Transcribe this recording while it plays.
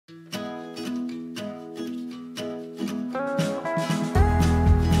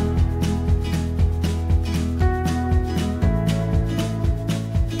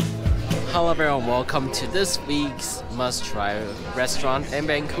Hello everyone, welcome to this week's must-try restaurant in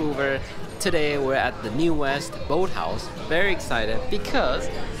Vancouver. Today we're at the New West Boathouse. Very excited because,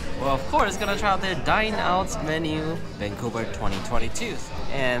 well, of course, gonna try out their Dine Out menu, Vancouver 2022.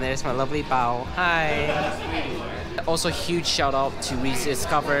 And there's my lovely Bao. Hi! Also, huge shout out to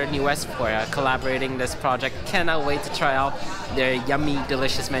Rediscover New West for collaborating this project. Cannot wait to try out their yummy,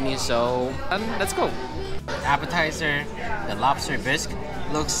 delicious menu. So, let's go. Appetizer, the lobster bisque,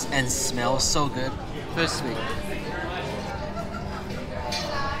 looks and smells so good. Very sweet.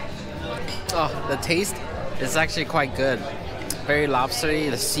 Oh, the taste is actually quite good. Very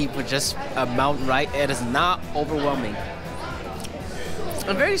lobstery. The seafood just amount right. It is not overwhelming.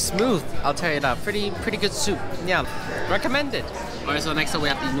 And very smooth, I'll tell you that. Pretty good soup. Yeah, recommended. Alright, so next up we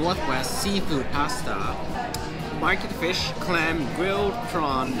have the Northwest Seafood Pasta. Market fish, clam, grilled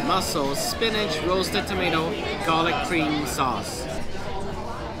prawn, mussels, spinach, roasted tomato, garlic cream sauce.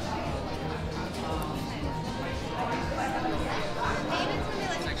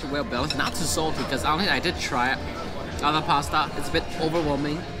 It's actually well balanced, not too salty because honestly I did try other pasta. It's a bit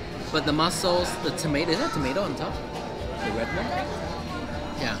overwhelming, but the mussels, the tomato, is there tomato on top? The red one?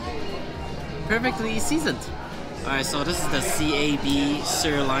 Yeah, perfectly seasoned. Alright, so this is the CAB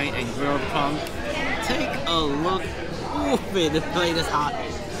sirloin and grilled prawn. Take a look. Ooh, man, the plate is hot.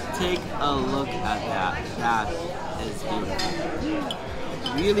 Take a look at that. That is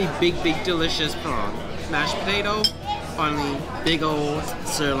beautiful. Really big, delicious prawn. Mashed potato. Finally, big old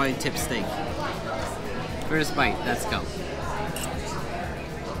sirloin tip steak. First bite, let's go.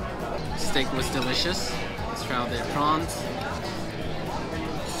 Steak was delicious. Let's try out their prawns.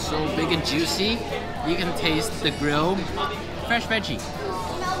 So big and juicy. You can taste the grill. Fresh veggie.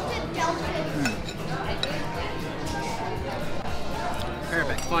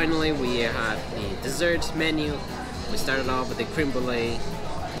 Perfect. Finally, we had the dessert menu. We started off with the creme brulee.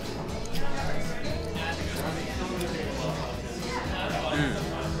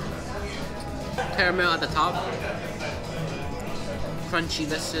 Caramel at the top.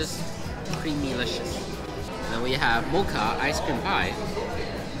 Crunchy-licious, creamy-licious. Then we have mocha ice cream pie.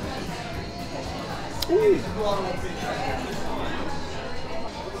 Ooh.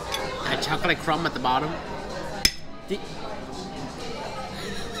 A chocolate crumb at the bottom.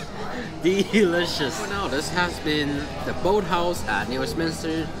 Delicious. For now, this has been the Boathouse at New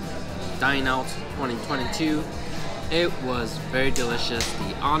Westminster Dine Out 2022. It was very delicious.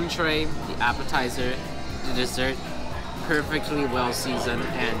 The entree, the appetizer, the dessert, perfectly well seasoned.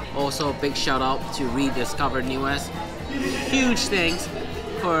 And also a big shout out to Rediscover New West. Huge thanks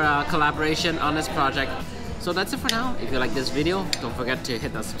for collaboration on this project. So that's it for now. If you like this video, don't forget to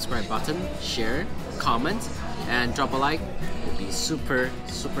hit that subscribe button, share, comment, and drop a like. It would be super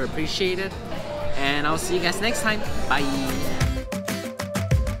appreciated. And I'll see you guys next time. Bye.